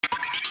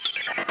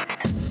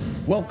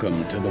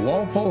Welcome to the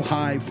Walpole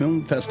High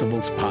Film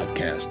Festival's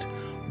podcast,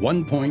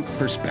 One Point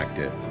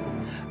Perspective,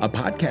 a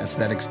podcast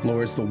that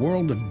explores the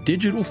world of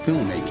digital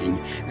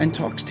filmmaking and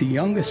talks to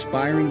young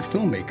aspiring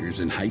filmmakers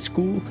in high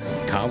school,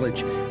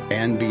 college,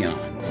 and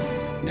beyond.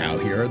 Now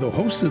here are the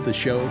hosts of the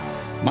show,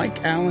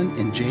 Mike Allen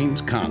and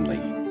James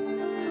Conley.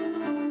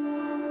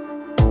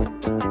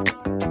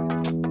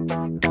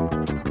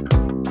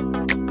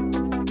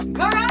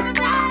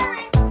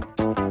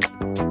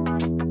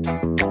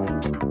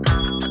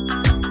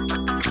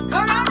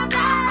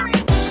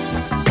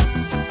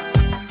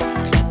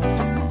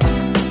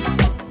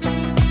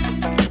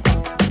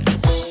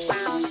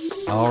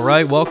 All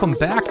right, welcome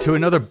back to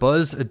another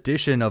Buzz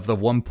edition of the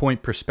One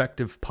Point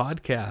Perspective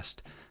podcast.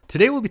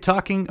 Today we'll be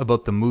talking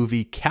about the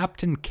movie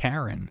Captain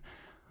Karen,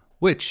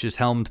 which is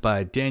helmed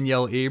by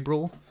Danielle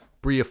Abril,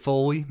 Bria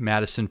Foley,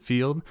 Madison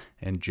Field,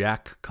 and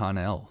Jack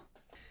Connell.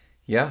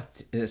 Yeah,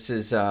 this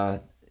is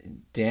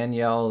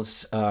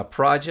Danielle's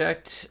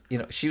project. You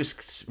know, she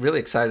was really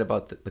excited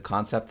about the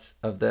concept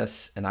of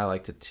this, and I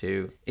liked it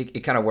too.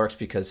 It kind of works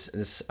because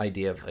this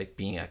idea of like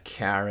being a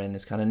Karen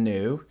is kind of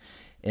new,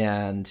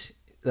 and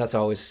that's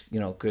always, you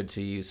know, good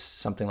to use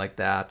something like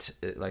that,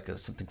 like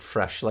something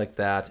fresh like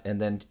that.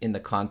 And then in the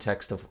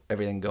context of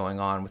everything going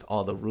on with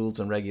all the rules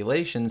and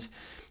regulations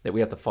that we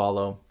have to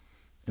follow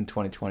in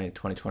 2020 and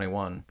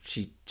 2021,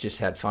 she just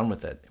had fun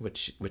with it,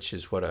 which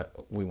is what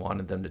we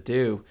wanted them to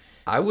do.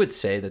 I would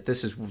say that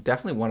this is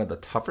definitely one of the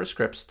tougher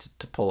scripts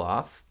to pull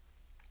off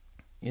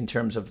in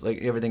terms of like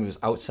everything was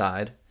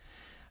outside.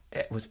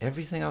 Was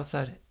everything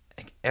outside?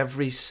 Like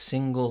every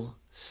single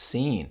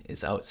scene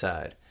is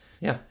outside.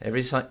 Yeah,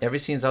 every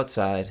scene's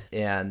outside,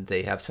 and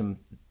they have some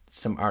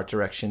art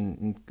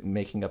direction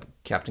making up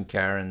Captain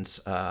Karen's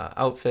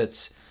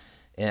outfits,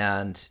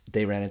 and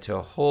they ran into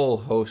a whole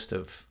host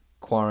of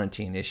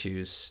quarantine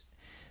issues.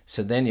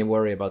 So then you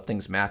worry about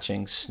things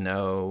matching,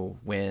 snow,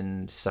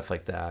 wind, stuff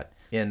like that.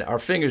 And our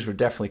fingers were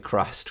definitely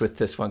crossed with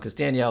this one because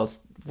Danielle's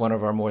one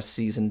of our more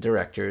seasoned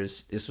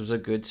directors. This was a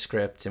good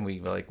script, and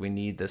we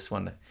need this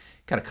one to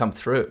kind of come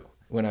through.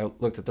 When I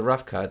looked at the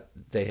rough cut,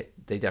 they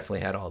definitely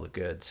had all the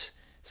goods.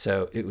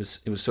 So it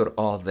was sort of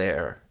all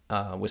there.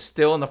 We're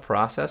still in the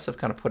process of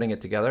kind of putting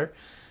it together.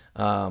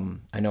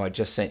 I know I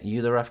just sent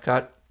you the rough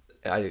cut.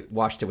 I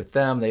watched it with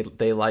them.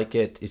 They like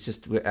it. It's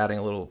just we're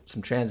adding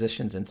some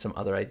transitions and some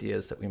other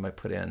ideas that we might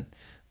put in.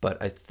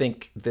 But I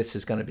think this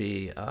is going to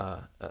be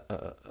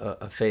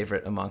a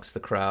favorite amongst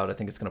the crowd. I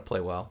think it's going to play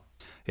well.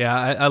 Yeah,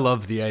 I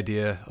love the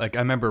idea. Like I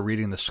remember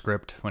reading the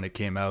script when it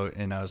came out,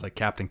 and I was like,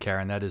 Captain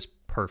Karen, that is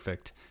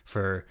perfect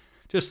for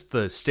just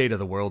the state of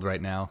the world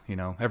right now. You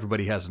know,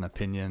 everybody has an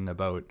opinion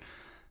about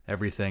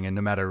everything, and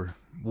no matter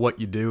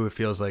what you do, it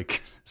feels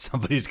like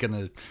somebody's going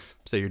to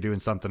say you're doing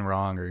something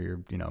wrong or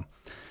you're, you know,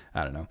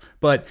 I don't know.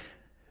 But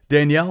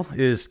Danielle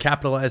is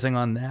capitalizing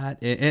on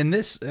that. And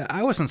this,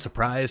 I wasn't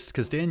surprised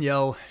because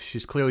Danielle,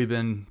 she's clearly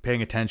been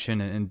paying attention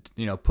and,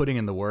 you know, putting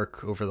in the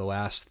work over the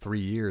last 3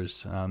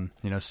 years.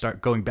 You know, start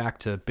going back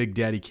to Big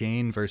Daddy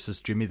Kane versus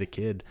Jimmy the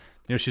Kid.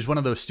 You know, she's one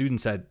of those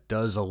students that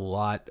does a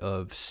lot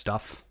of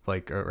stuff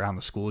like around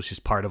the school. She's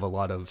part of a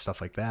lot of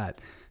stuff like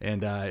that.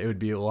 And it would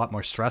be a lot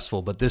more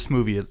stressful. But this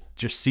movie, it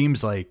just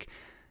seems like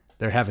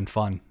they're having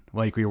fun.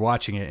 Like you're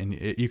watching it and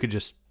you could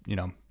just, you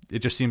know, it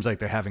just seems like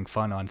they're having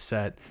fun on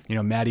set. You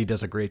know, Maddie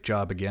does a great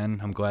job again.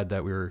 I'm glad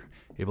that we were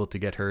able to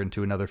get her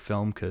into another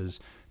film because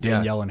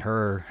Danielle and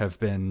her have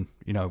been,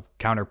 you know,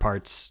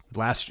 counterparts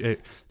last year.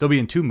 They'll be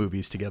in 2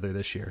 movies together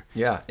this year.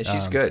 Yeah, and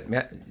she's good.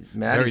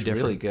 Maddie's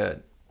really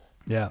good.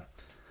 Yeah.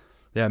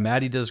 Yeah,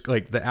 Maddie does,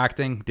 like, the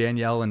acting,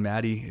 Danielle and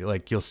Maddie,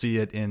 like, you'll see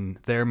it in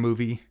their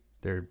movie,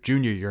 their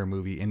junior year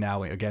movie, and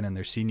now, again, in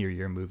their senior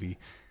year movie.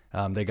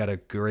 They got a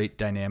great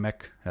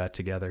dynamic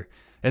together.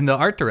 And the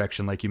art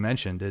direction, like you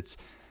mentioned, it's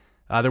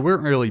there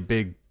weren't really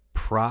big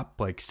prop,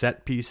 like,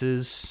 set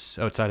pieces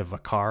outside of a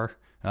car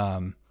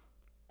in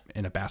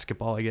a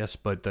basketball, I guess,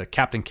 but the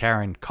Captain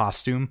Karen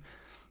costume,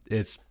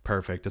 it's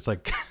perfect. It's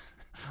like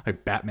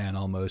like Batman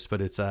almost,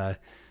 but it's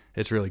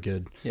really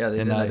good. Yeah, they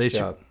did a nice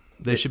job.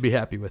 They should be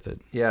happy with it.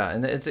 Yeah,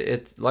 and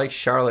it's like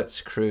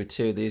Charlotte's crew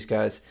too. These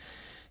guys,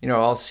 you know,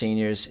 all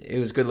seniors. It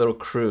was a good little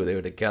crew. They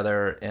were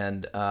together,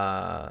 and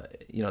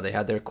you know, they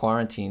had their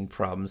quarantine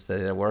problems that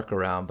they had to work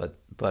around,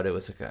 but it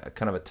was a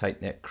kind of a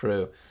tight knit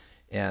crew,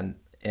 and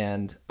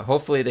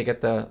hopefully they get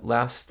the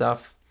last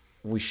stuff.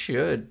 We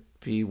should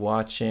be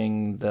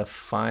watching the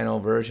final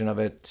version of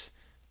it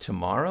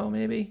tomorrow,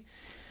 maybe.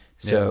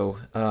 So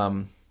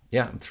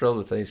yeah, I'm thrilled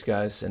with these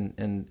guys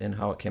and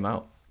how it came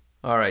out.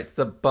 All right,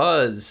 the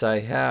buzz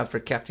I have for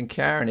Captain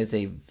Karen is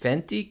a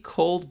venti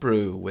cold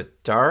brew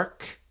with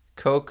dark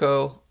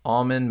cocoa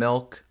almond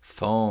milk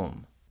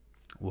foam.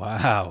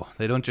 Wow,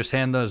 they don't just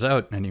hand those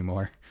out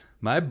anymore.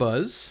 My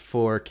buzz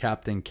for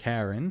Captain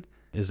Karen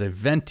is a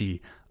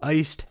venti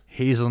iced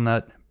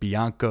hazelnut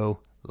Bianco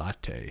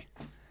latte.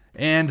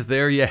 And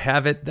there you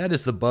have it. That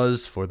is the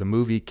buzz for the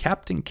movie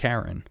Captain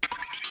Karen.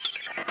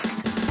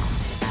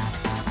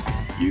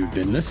 You've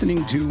been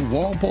listening to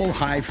Walpole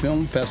High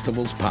Film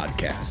Festival's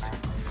podcast,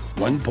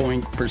 One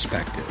Point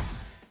Perspective.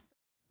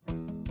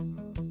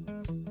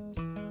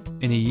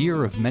 In a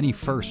year of many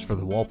firsts for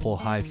the Walpole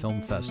High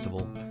Film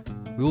Festival,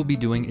 we will be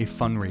doing a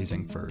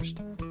fundraising first,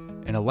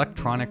 an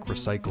electronic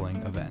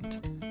recycling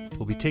event.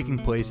 Will be taking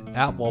place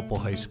at Walpole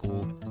High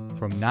School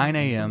from 9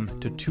 a.m.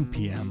 to 2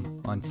 p.m.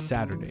 on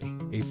Saturday,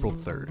 April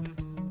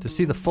 3rd. To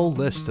see the full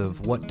list of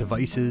what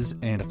devices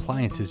and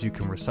appliances you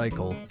can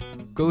recycle,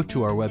 go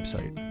to our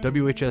website,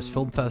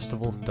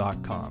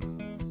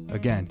 whsfilmfestival.com.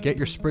 Again, get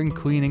your spring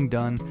cleaning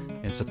done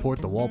and support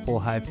the Walpole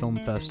High Film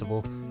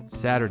Festival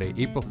Saturday,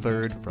 April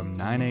 3rd from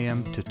 9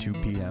 a.m. to 2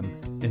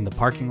 p.m. in the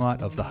parking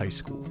lot of the high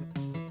school.